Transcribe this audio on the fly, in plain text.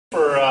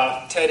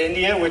TED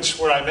India,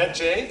 where I met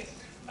Jay.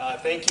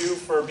 Thank you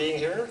for being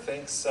here.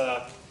 Thanks.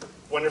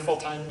 Wonderful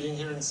time being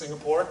here in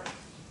Singapore.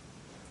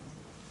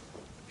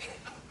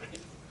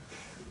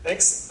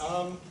 Thanks.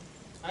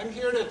 I'm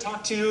here to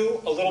talk to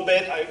you a little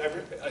bit.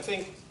 I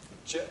think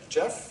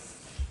Jeffrey,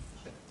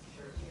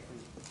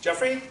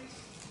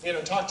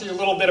 talk to you a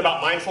little bit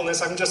about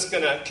mindfulness. I'm just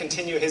going to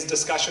continue his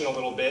discussion a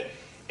little bit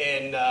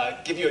and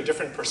give you a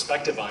different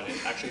perspective on it,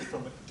 actually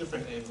from a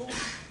different angle.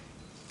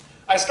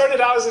 I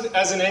started out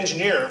as an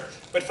engineer,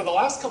 but for the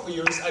last couple of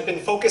years, I've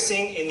been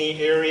focusing in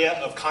the area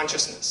of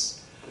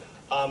consciousness.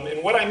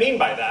 And what I mean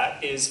by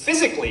that is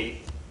physically,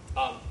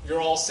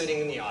 you're all sitting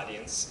in the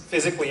audience.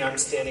 Physically, I'm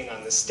standing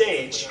on the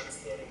stage.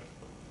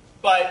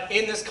 But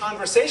in this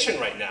conversation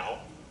right now,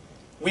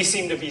 we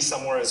seem to be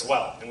somewhere as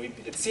well. And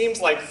it seems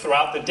like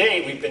throughout the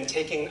day, we've been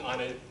taking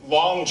on a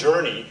long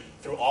journey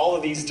through all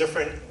of these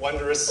different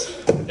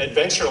wondrous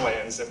adventure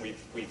lands that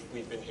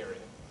we've been hearing.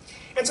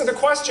 And so the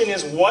question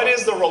is, what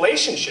is the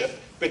relationship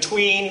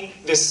between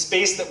this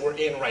space that we're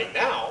in right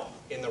now,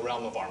 in the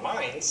realm of our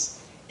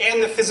minds,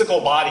 and the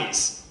physical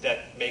bodies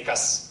that make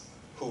us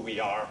who we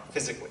are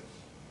physically?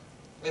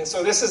 And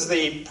so this is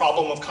the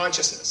problem of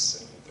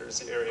consciousness. There's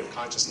the area of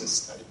consciousness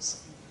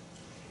studies.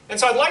 And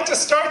so I'd like to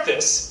start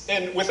this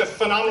with a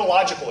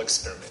phenomenological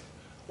experiment.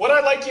 What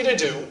I'd like you to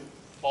do,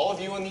 all of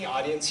you in the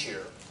audience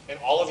here, and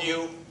all of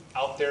you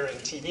out there in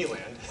TV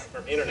land,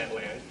 or internet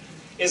land,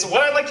 is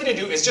what I'd like you to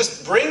do is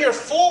just bring your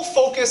full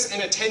focus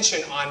and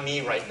attention on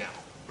me right now.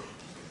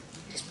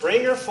 Just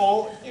bring your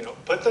full,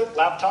 put the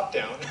laptop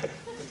down,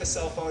 put the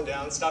cell phone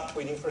down, stop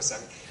tweeting for a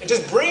second, and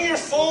just bring your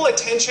full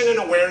attention and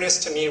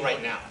awareness to me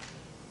right now.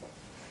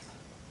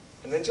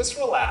 And then just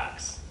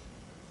relax,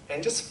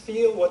 and just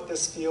feel what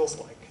this feels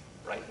like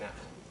right now.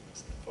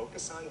 Just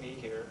focus on me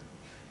here.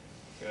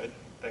 Good.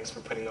 Thanks for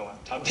putting the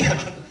laptop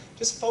down.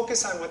 Just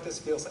focus on what this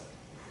feels like.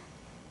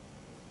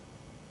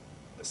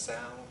 The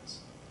sounds.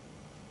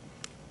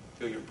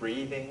 Feel your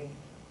breathing.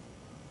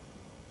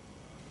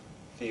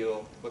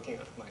 Feel looking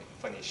at my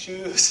funny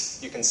shoes.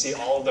 You can see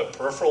all the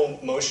peripheral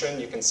motion.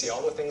 You can see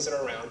all the things that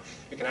are around.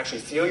 You can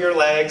actually feel your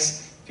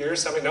legs, feel your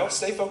stomach. No,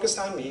 stay focused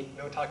on me.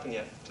 No talking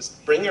yet.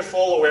 Just bring your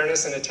full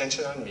awareness and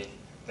attention on me.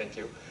 Thank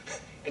you.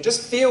 And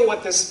just feel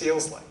what this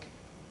feels like.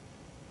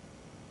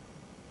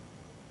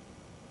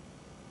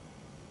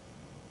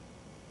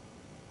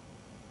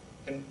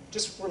 And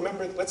just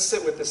remember, let's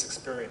sit with this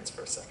experience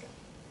for a second.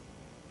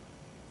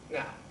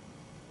 Now,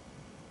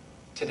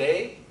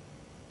 today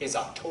is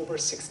October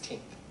 16th.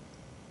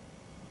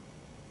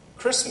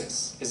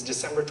 Christmas is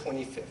December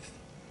 25th.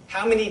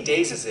 How many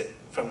days is it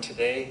from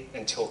today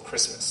until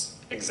Christmas?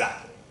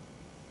 Exactly.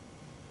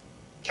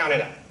 Count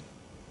it out.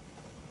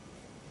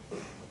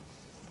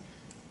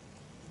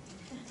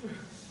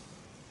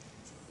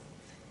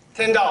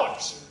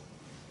 $10.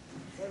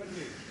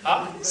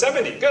 70.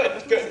 70.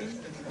 Good, good.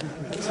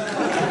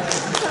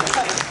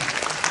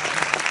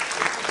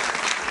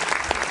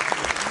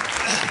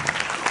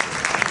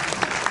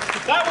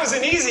 That was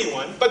an easy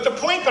one, but the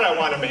point that I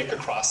want to make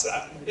across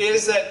that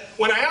is that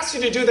when I asked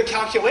you to do the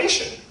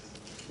calculation,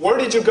 where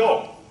did you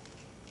go?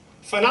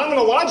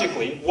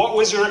 Phenomenologically, what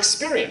was your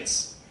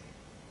experience?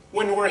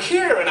 When we're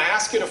here and I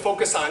ask you to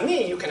focus on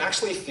me, you can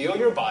actually feel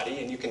your body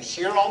and you can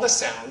hear all the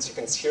sounds. You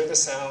can hear the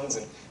sounds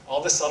and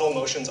all the subtle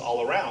motions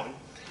all around.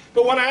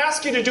 But when I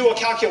ask you to do a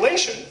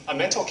calculation, a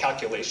mental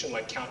calculation,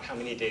 like count how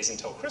many days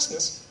until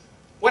Christmas,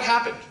 what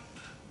happened?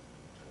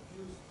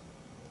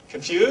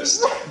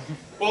 Confused?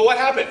 Well, what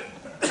happened?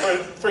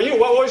 For you,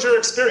 what was your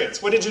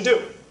experience? What did you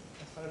do?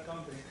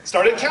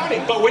 Started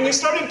counting. But when you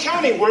started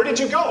counting, where did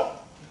you go?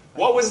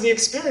 What was the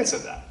experience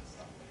of that?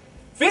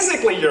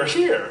 Physically, you're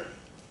here.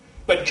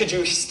 But could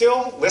you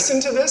still listen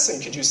to this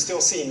and could you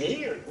still see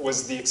me? Or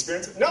was the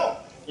experience? No,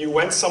 you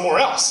went somewhere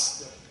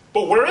else.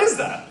 But where is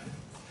that?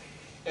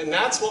 And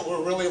that's what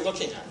we're really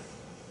looking at.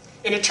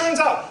 And it turns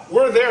out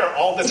we're there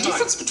all the time. The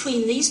difference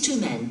between these two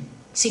men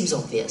seems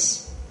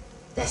obvious.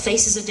 Their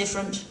faces are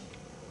different,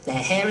 their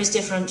hair is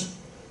different,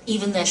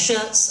 even their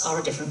shirts are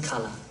a different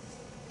colour.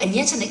 And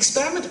yet an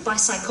experiment by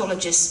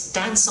psychologists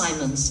Dan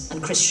Simons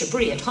and Chris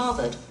Chabris at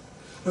Harvard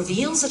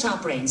reveals that our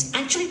brains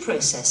actually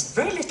process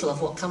very little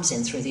of what comes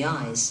in through the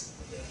eyes.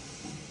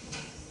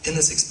 In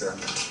this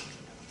experiment,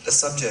 a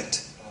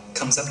subject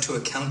comes up to a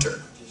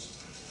counter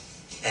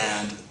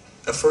and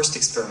a first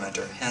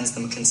experimenter hands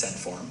them a consent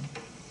form.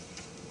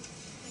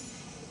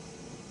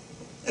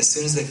 As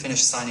soon as they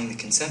finish signing the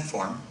consent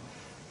form,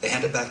 they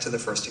hand it back to the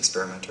first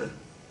experimenter,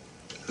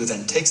 who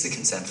then takes the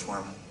consent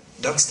form,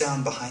 ducks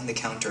down behind the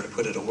counter to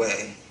put it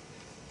away,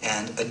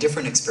 and a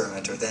different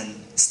experimenter then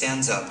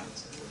stands up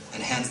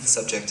and hands the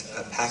subject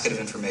a packet of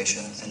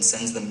information and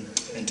sends them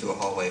into a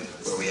hallway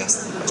where we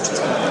ask them questions.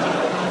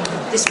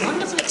 This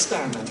wonderful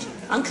experiment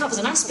uncovers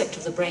an aspect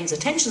of the brain's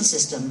attention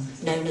system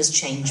known as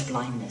change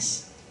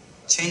blindness.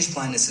 Change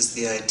blindness is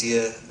the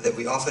idea that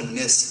we often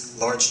miss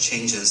large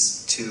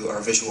changes to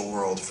our visual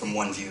world from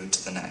one view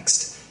to the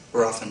next.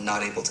 We're often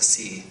not able to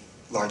see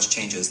large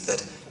changes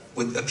that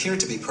would appear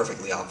to be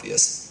perfectly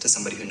obvious to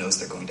somebody who knows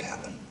they're going to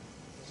happen.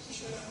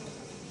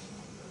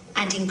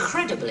 And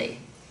incredibly,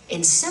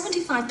 in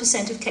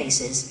 75% of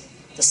cases,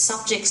 the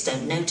subjects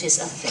don't notice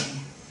a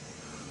thing.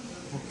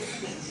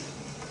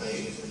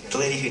 The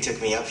lady who took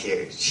me up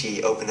here,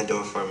 she opened the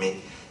door for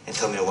me and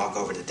told me to walk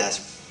over to the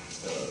desk.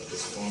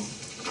 This one.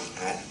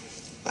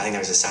 I think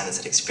there was a sign that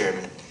said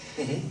experiment.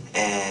 Mm-hmm.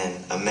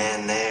 And a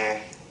man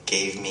there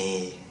gave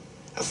me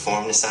a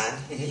form to sign.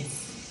 Mm-hmm.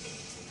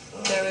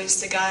 There was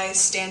the guy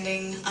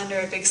standing under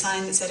a big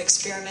sign that said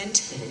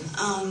experiment.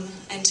 Mm-hmm.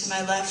 And to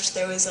my left,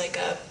 there was like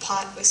a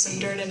pot with some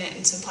dirt in it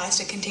and some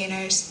plastic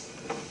containers.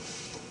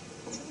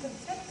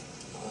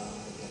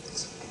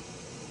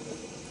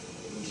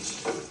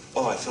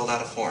 Oh, I filled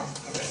out a form.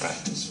 Okay.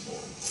 Right.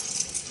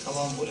 How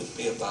long would it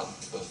be about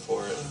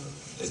before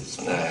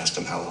and I asked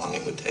him how long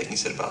it would take. He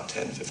said about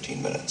 10,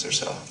 15 minutes or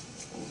so.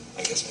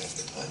 I guess I have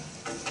the time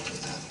to do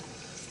that.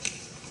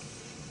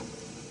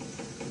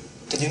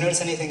 Did you notice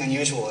anything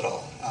unusual at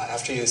all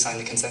after you signed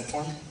the consent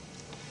form?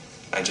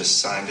 I just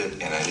signed it,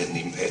 and I didn't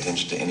even pay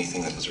attention to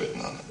anything that was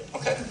written on it.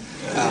 Okay.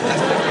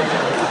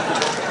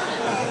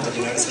 Did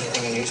you notice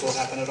anything unusual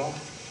happen at all?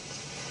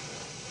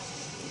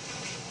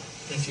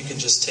 If you could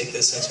just take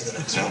this into the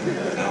next one.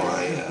 No,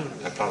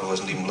 I probably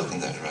wasn't even looking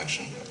that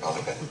direction. I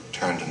probably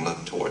turned and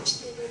looked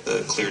towards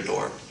the clear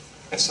door.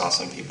 I saw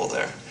some people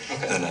there.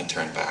 Okay. And then I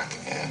turned back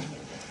and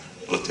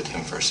looked at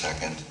him for a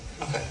second.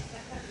 Okay.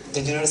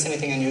 Did you notice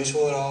anything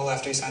unusual at all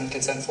after you signed the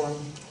consent form?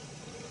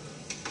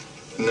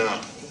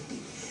 No.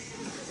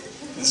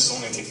 This is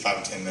only going to take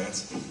 5 to 10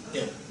 minutes.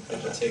 Yeah.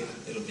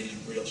 It'll be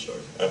real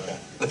short. Okay.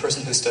 The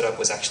person who stood up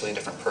was actually a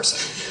different person.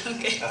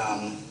 Okay.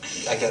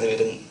 I gather you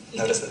didn't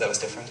notice that was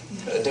different.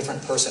 A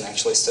different person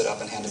actually stood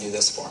up and handed you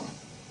this form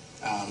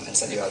and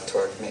sent you out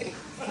toward me.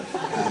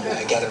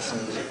 I gather from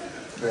your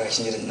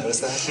reaction you didn't notice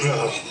that?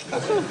 No.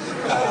 Okay.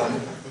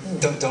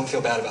 Don't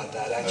feel bad about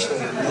that. Actually,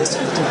 most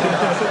of the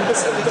time,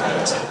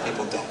 75% of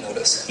people don't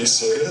notice. You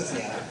serious?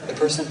 Yeah. The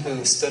person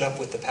who stood up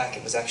with the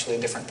packet was actually a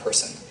different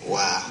person.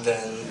 Wow. That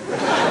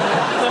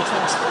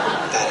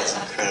is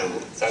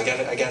incredible. So I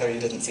gather you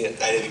didn't see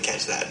it. I didn't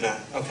catch that, no.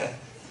 Okay.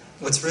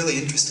 What's really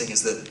interesting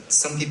is that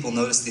some people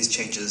notice these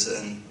changes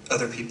and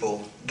other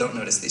people don't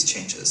notice these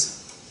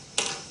changes.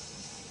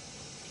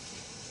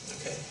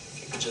 Okay,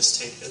 if you could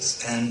just take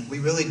this. And we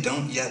really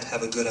don't yet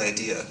have a good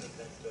idea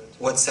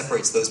what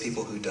separates those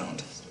people who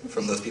don't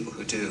from those people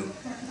who do.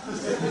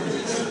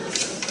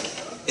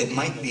 It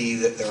might be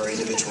that there are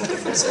individual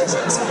differences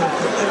in some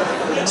people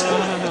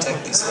that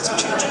detect these sorts of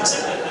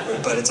changes.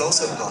 But it's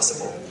also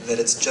possible that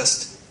it's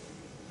just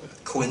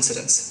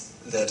coincidence,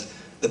 that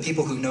the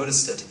people who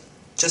noticed it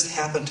just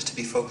happened to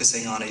be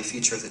focusing on a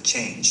feature that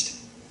changed.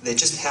 They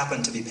just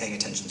happened to be paying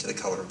attention to the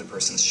color of the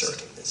person's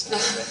shirt.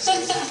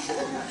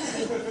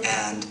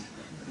 And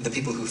the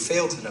people who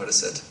failed to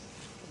notice it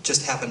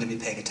just happened to be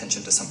paying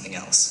attention to something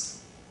else.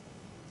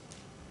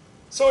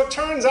 So it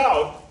turns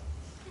out,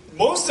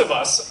 most of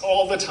us,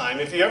 all the time,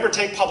 if you ever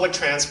take public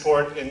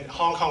transport, in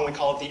Hong Kong we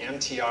call it the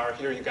MTR,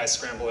 here you guys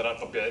scramble it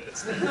up a bit,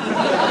 it's the MRT,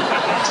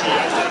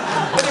 I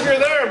think. But if you're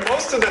there,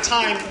 most of the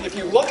time, if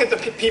you look at the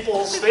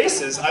people's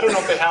faces, I don't know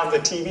if they have the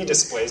TV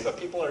displays, but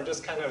people are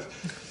just kind of,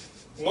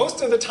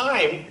 most of the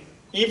time,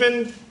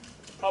 even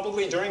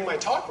probably during my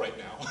talk right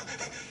now,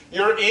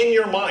 you're in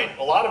your mind.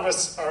 A lot of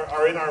us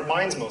are in our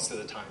minds most of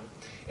the time.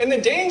 And the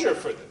danger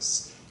for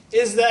this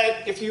is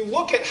that if you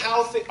look at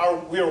how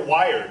we're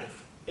wired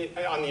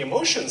on the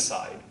emotion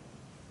side,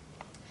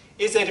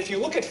 is that if you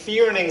look at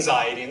fear and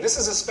anxiety, and this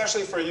is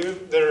especially for you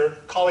that are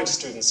college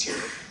students here,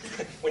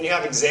 when you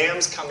have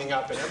exams coming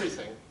up and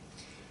everything,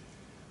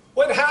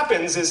 what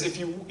happens is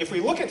if we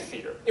look at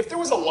fear, if there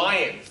was a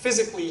lion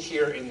physically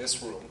here in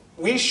this room,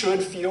 we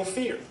should feel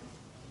fear.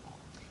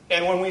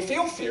 And when we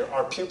feel fear,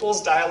 our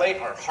pupils dilate,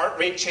 our heart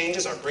rate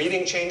changes, our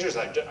breathing changes,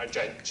 our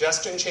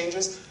digestion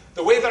changes,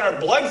 the way that our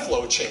blood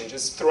flow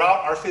changes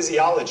throughout our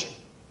physiology.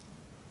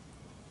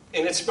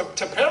 And it's to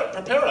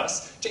prepare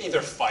us to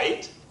either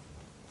fight,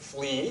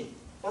 flee,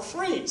 or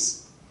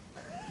freeze.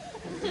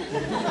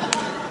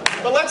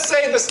 But let's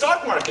say the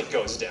stock market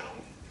goes down,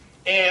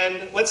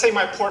 and let's say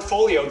my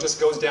portfolio just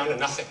goes down to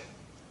nothing.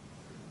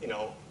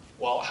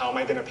 Well, how am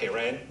I going to pay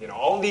rent?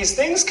 All of these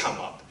things come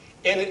up.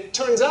 And it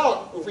turns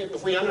out,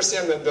 if we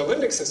understand the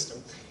limbic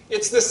system,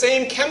 it's the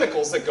same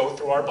chemicals that go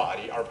through our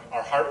body.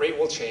 Our heart rate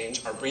will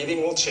change, our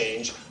breathing will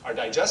change, our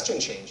digestion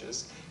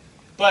changes.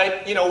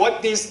 But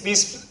what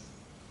these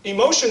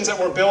emotions that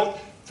were built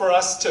for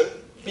us to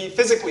be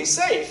physically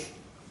safe,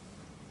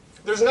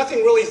 there's nothing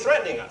really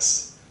threatening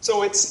us.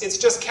 So it's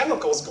just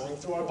chemicals going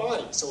through our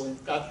body. So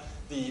we've got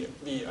the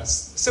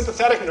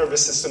sympathetic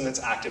nervous system that's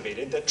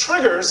activated that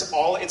triggers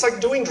all. It's like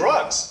doing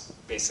drugs,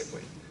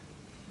 basically.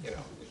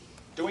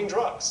 Doing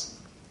drugs.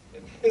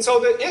 And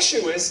so the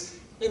issue is,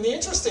 and the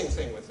interesting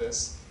thing with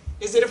this,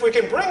 is that if we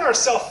can bring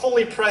ourselves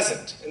fully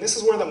present, and this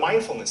is where the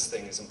mindfulness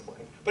thing is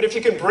important, but if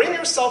you can bring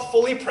yourself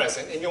fully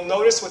present, and you'll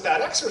notice with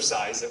that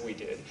exercise that we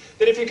did,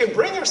 that if you can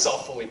bring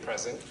yourself fully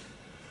present,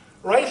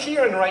 right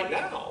here and right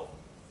now,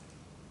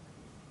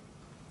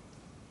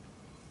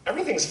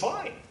 everything's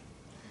fine.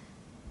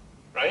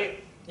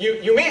 Right?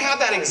 You may have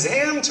that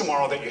exam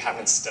tomorrow that you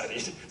haven't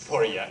studied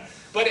for yet.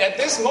 But at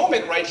this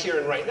moment, right here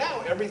and right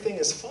now, everything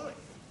is fine.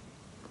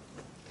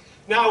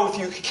 Now, if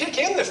you kick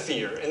in the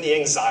fear and the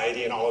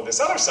anxiety and all of this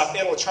other stuff,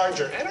 it'll charge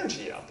your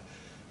energy up.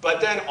 But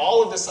then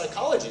all of the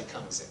psychology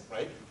comes in,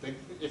 right?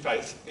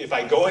 If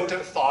I go into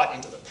thought,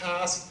 into the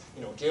past,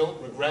 guilt,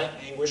 regret,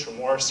 anguish,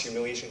 remorse,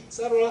 humiliation,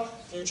 etc.,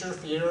 future,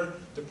 fear,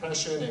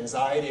 depression,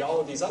 anxiety, all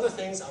of these other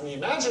things, on the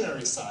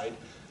imaginary side,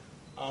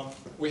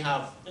 we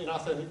have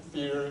inauthentic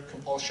fear,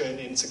 compulsion,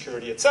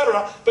 insecurity,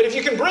 etc. But if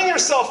you can bring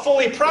yourself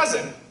fully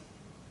present,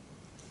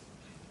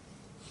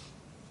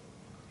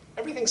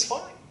 everything's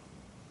fine.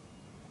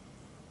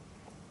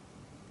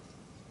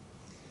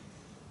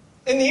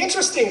 And the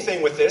interesting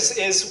thing with this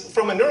is,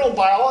 from a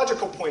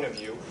neurobiological point of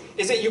view,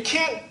 is that you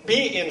can't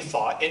be in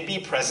thought and be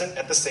present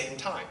at the same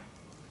time.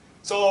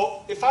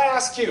 So if I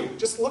ask you,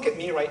 just look at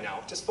me right now,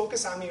 just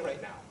focus on me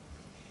right now,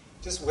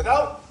 just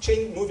without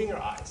moving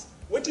your eyes,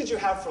 what did you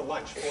have for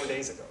lunch 4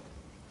 days ago?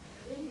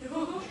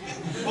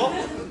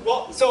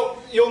 Well, so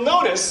you'll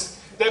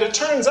notice that it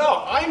turns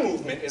out eye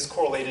movement is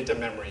correlated to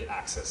memory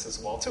access as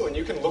well, too. And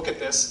you can look at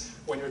this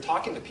when you're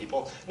talking to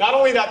people. Not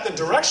only that, the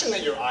direction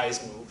that your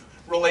eyes move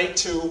relate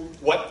to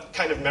what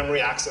kind of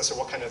memory access or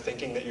what kind of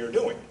thinking that you're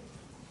doing.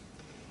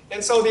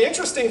 And so the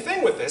interesting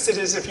thing with this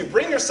is if you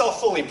bring yourself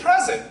fully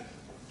present,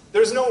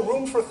 there's no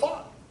room for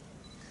thought.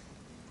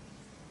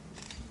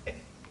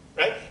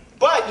 Right?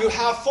 But you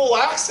have full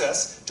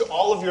access to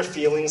all of your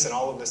feelings and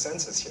all of the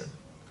senses here.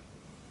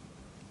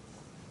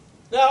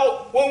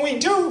 Now, when we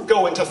do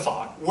go into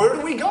thought, where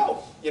do we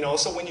go?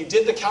 So when you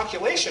did the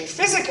calculation,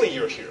 physically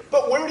you're here.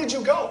 But where did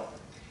you go?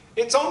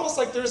 It's almost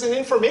like there's an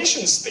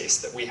information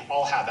space that we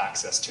all have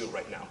access to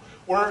right now.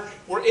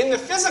 We're in the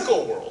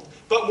physical world,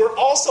 but we're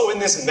also in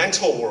this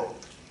mental world.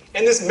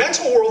 And this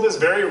mental world is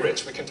very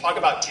rich. We can talk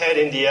about TED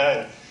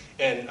India,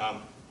 and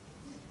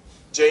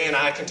Jay and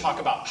I can talk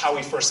about how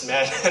we first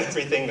met and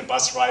everything, the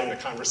bus ride and the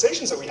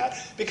conversations that we had,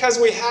 because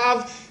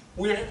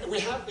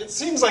it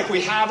seems like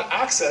we have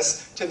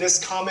access to this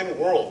common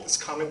world, this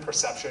common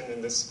perception,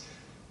 and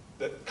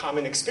the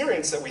common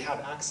experience that we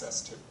have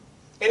access to.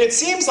 And it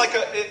seems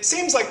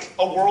like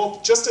a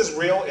world just as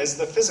real as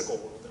the physical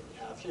world that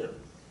we have here.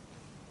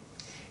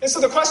 And so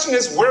the question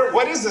is,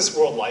 what is this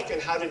world like,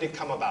 and how did it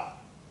come about?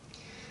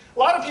 A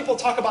lot of people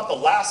talk about the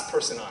last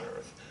person on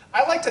Earth.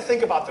 I like to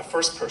think about the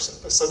first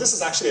person. So this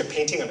is actually a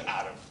painting of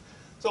Adam.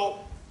 So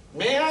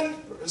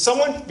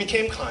someone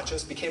became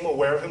conscious, became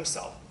aware of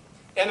himself,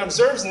 and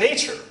observes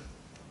nature,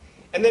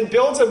 and then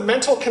builds a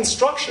mental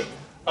construction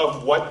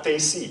of what they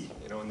see.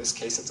 In this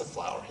case, it's a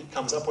flower. He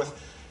comes up with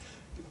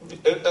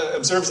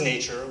observes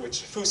nature,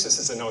 which physis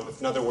is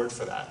another word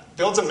for that,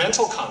 builds a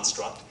mental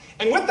construct,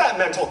 and with that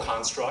mental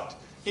construct,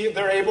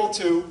 they're able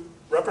to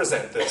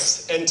represent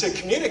this and to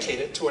communicate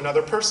it to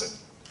another person.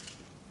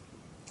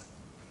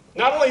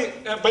 Not only,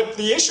 but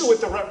the issue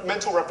with the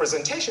mental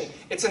representation,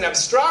 it's an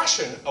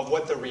abstraction of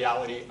what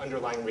the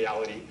underlying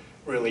reality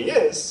really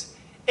is,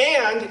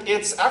 and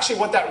it's actually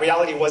what that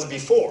reality was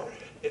before.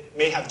 It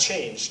may have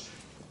changed,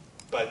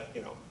 but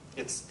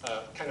it's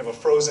kind of a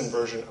frozen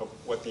version of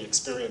what the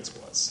experience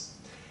was.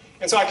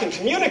 And so I can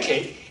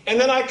communicate, and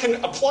then I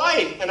can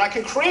apply, and I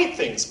can create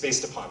things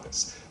based upon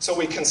this. So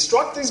we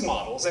construct these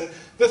models, and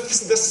the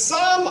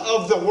sum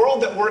of the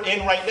world that we're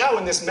in right now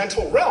in this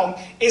mental realm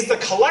is the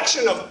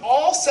collection of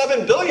all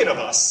 7 billion of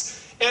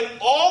us, and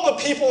all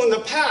the people in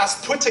the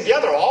past put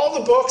together, all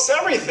the books,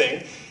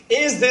 everything,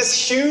 is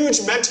this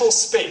huge mental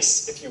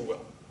space, if you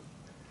will.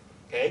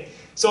 Okay?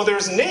 So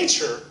there's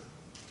nature,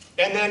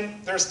 and then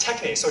there's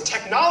techne. So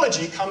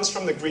technology comes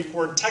from the Greek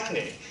word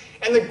techne.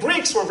 And the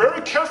Greeks were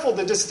very careful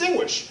to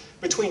distinguish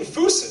between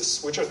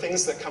physis, which are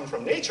things that come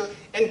from nature,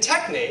 and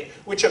techne,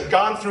 which have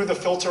gone through the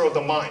filter of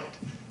the mind.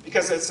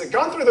 Because it's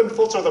gone through the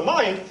filter of the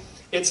mind,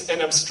 it's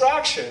an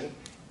abstraction,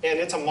 and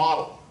it's a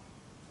model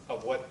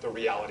of what the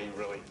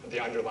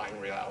underlying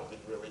reality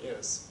really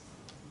is.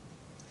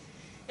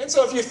 And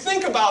so if you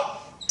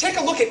take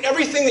a look at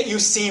everything that you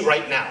see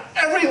right now.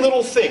 Every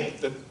little thing,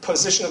 the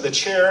position of the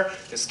chair,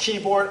 this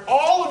keyboard,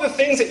 all of the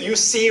things that you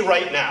see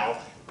right now,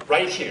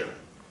 right here,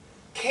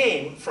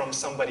 came from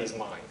somebody's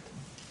mind.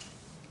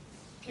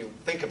 If you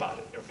think about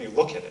it, or if you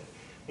look at it.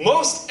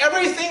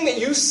 Everything that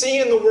you see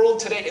in the world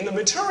today, in the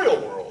material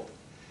world,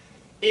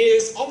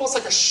 is almost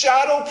like a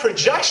shadow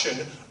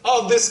projection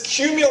of this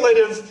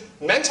cumulative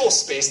mental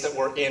space that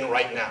we're in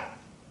right now.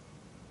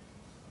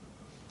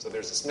 So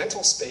there's this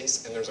mental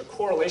space, and there's a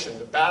correlation.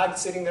 The bag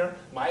sitting there,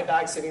 my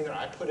bag sitting there,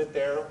 I put it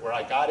there, where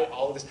I got it,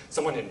 all of this.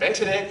 Someone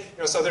invented it.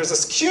 So there's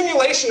this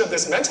accumulation of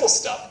this mental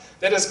stuff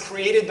that has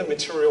created the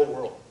material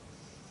world.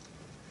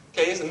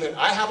 Okay, and then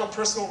I have a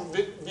personal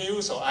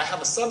view, so I have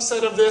a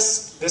subset of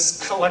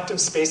this collective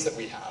space that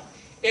we have.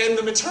 And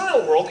the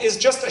material world is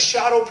just a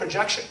shadow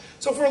projection.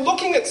 So if we're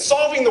looking at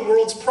solving the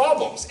world's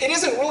problems, it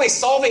isn't really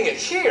solving it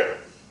here.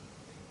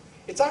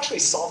 It's actually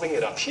solving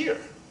it up here.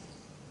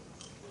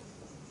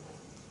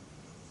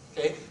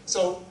 Okay?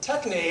 So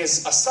techne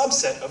is a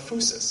subset of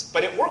phusis,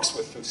 but it works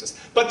with phusis.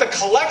 But the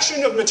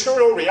collection of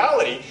material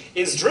reality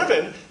is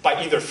driven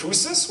by either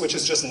phusis, which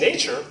is just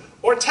nature,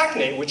 or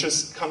techne, which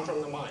has come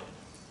from the mind.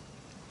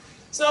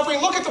 So now if we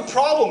look at the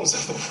problems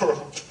of the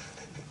world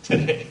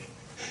today,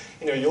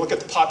 you look at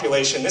the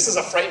population. This is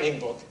a frightening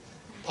book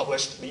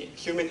published, The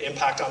Human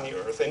Impact on the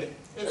Earth. And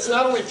it's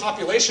not only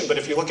population, but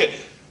if you look at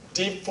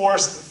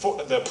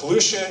the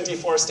pollution,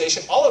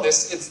 deforestation, all of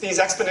this, it's these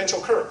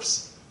exponential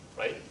curves,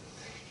 right?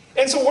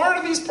 And so where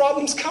do these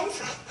problems come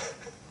from?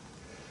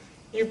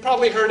 You've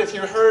probably heard, if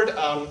you heard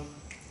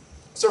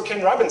Sir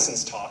Ken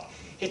Robinson's talk,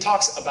 he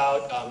talks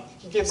about,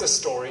 he gives a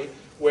story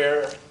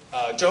where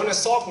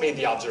Jonas Salk made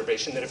the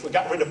observation that if we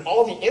got rid of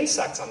all the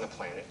insects on the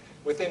planet,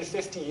 within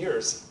 50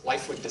 years,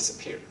 life would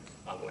disappear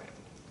on land.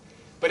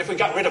 But if we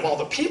got rid of all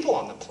the people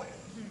on the planet,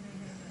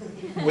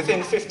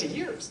 within 50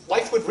 years,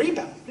 life would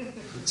rebound.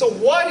 So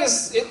what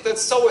is it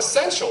that's so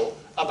essential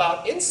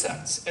about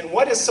insects, and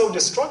what is so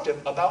destructive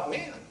about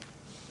man?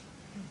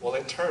 Well,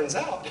 it turns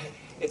out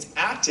it's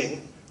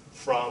acting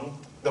from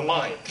the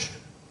mind,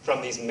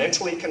 from these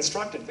mentally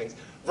constructed things,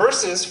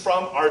 versus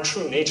from our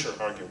true nature,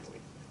 arguably,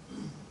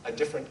 a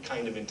different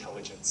kind of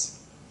intelligence.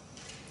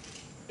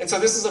 And so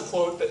this is a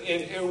quote that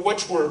in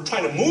which we're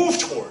trying to move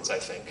towards, I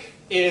think,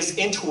 is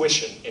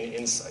intuition and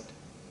insight.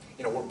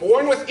 We're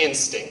born with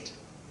instinct,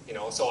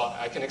 so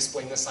I can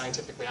explain this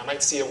scientifically. I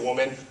might see a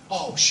woman,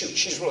 oh, shoot,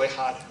 she's really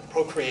hot,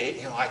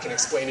 procreate, I can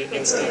explain it,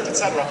 instinct,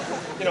 etc.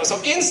 So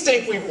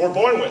instinct we're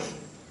born with.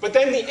 But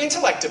then the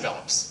intellect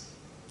develops.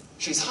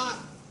 She's hot.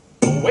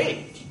 Oh,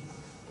 wait,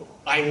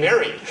 I'm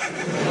married.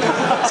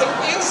 So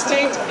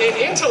instinct and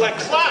intellect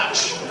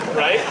clash,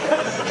 right?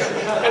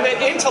 And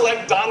then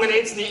intellect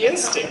dominates the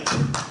instinct.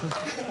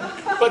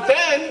 But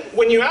then,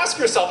 when you ask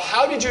yourself,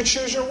 how did you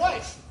choose your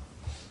wife?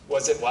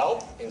 Was it,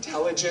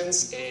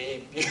 intelligence,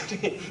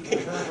 beauty?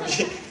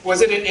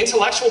 Was it an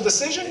intellectual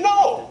decision?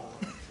 No.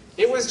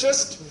 It was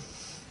just,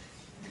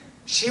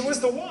 she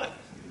was the one.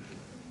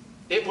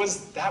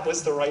 That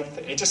was the right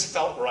thing. It just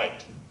felt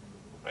right,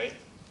 right?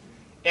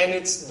 And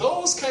it's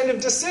those kind of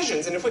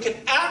decisions, and if we can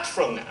act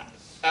from that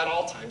at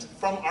all times,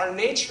 from our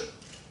nature,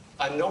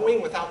 a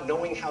knowing without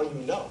knowing how you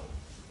know,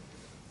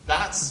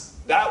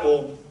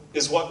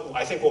 is what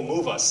I think will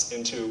move us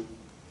into,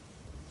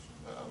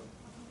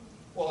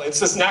 it's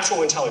this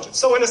natural intelligence.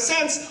 So in a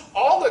sense,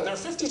 there are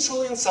 50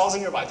 trillion cells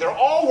in your body. They're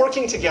all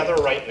working together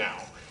right now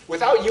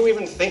without you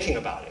even thinking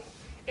about it.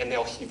 And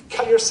you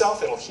cut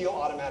yourself, it'll heal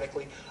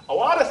automatically. A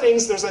lot of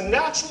things, there's a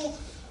natural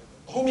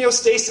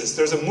homeostasis.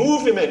 There's a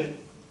movement.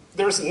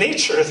 There's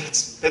nature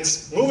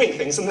that's moving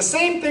things. And the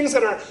same things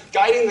that are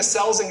guiding the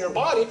cells in your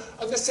body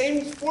are the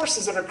same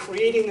forces that are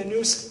creating the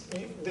new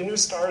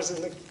stars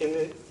in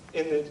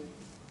the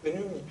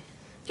new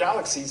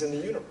galaxies in the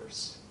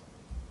universe.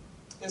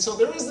 And so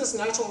there is this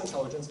natural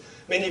intelligence.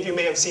 Many of you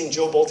may have seen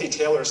Joe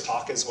Bolte-Taylor's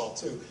talk as well,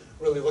 too,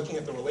 really looking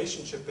at the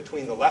relationship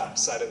between the left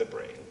side of the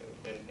brain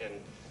and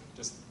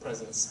just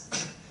presence.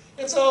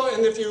 And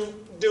if you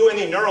do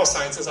any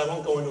neurosciences, I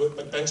won't go into it,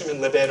 but Benjamin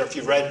Libet, or if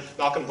you've read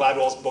Malcolm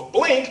Gladwell's book,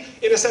 Blink,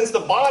 in a sense, the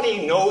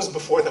body knows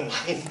before the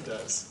mind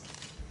does.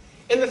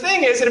 And the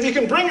thing is that if you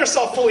can bring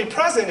yourself fully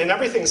present and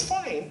everything's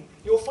fine,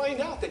 you'll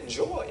find out that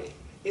joy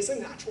is a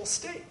natural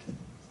state.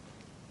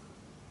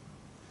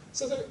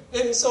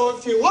 So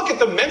if you look at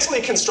the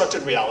mentally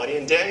constructed reality,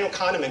 and Daniel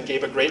Kahneman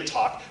gave a great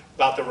talk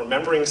about the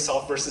remembering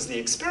self versus the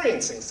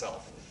experiencing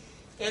self.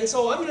 And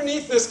so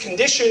underneath this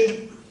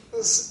conditioned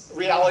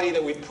reality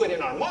that we put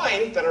in our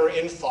mind, that are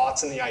in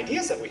thoughts and the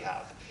ideas that we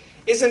have,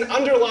 is an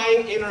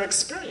underlying inner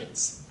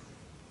experience.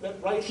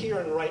 That right here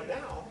and right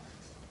now,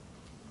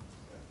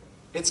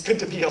 it's good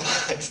to be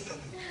alive.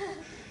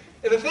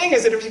 And the thing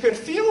is that if you can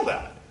feel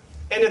that,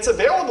 and it's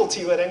available to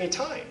you at any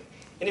time,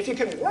 and if you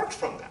can work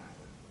from that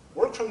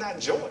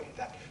joy,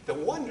 the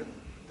wonder,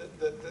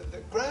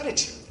 the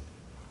gratitude,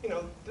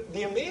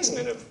 the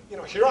amazement of,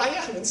 here I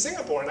am in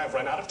Singapore and I've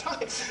run out of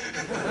time.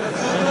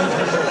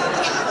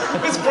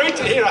 It's great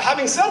to,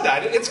 having said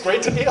that, it's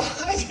great to be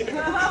alive here.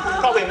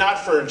 Probably not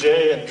for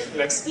Jay and the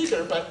next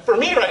speaker, but for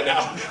me right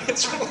now,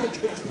 it's really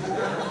good.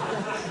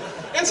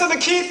 And so the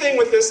key thing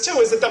with this, too,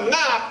 is that the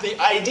map, the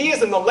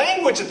ideas and the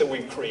language that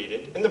we've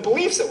created, and the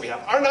beliefs that we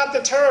have, are not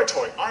the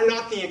territory, are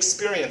not the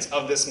experience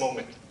of this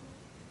moment.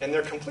 And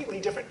they're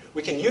completely different.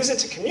 We can use it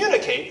to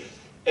communicate,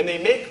 and they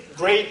make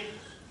great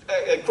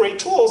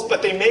tools,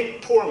 but they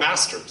make poor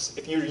masters.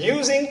 If you're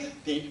using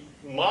the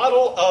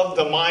model of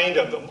the mind,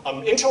 of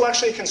the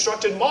intellectually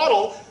constructed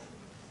model,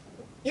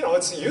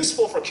 it's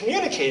useful for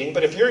communicating,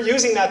 but if you're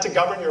using that to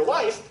govern your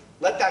life,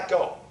 let that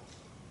go.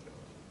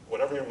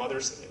 Whatever your mother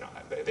said,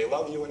 they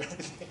love you and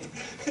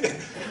everything.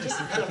 Just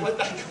kind of let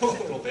that go a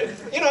little bit.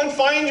 And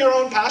find your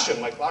own passion,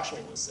 like Lakshmi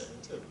was saying,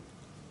 too.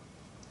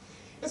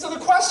 And so the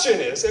question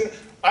is, and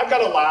I've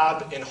got a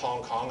lab in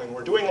Hong Kong, and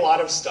we're doing a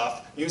lot of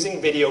stuff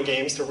using video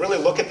games to really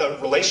look at the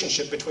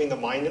relationship between the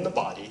mind and the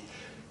body.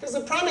 Because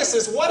the premise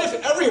is, what if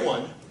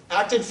everyone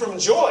acted from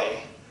joy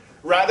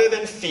rather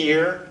than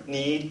fear,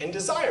 need, and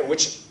desire,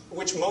 which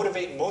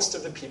motivate most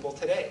of the people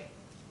today?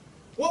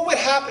 What would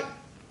happen?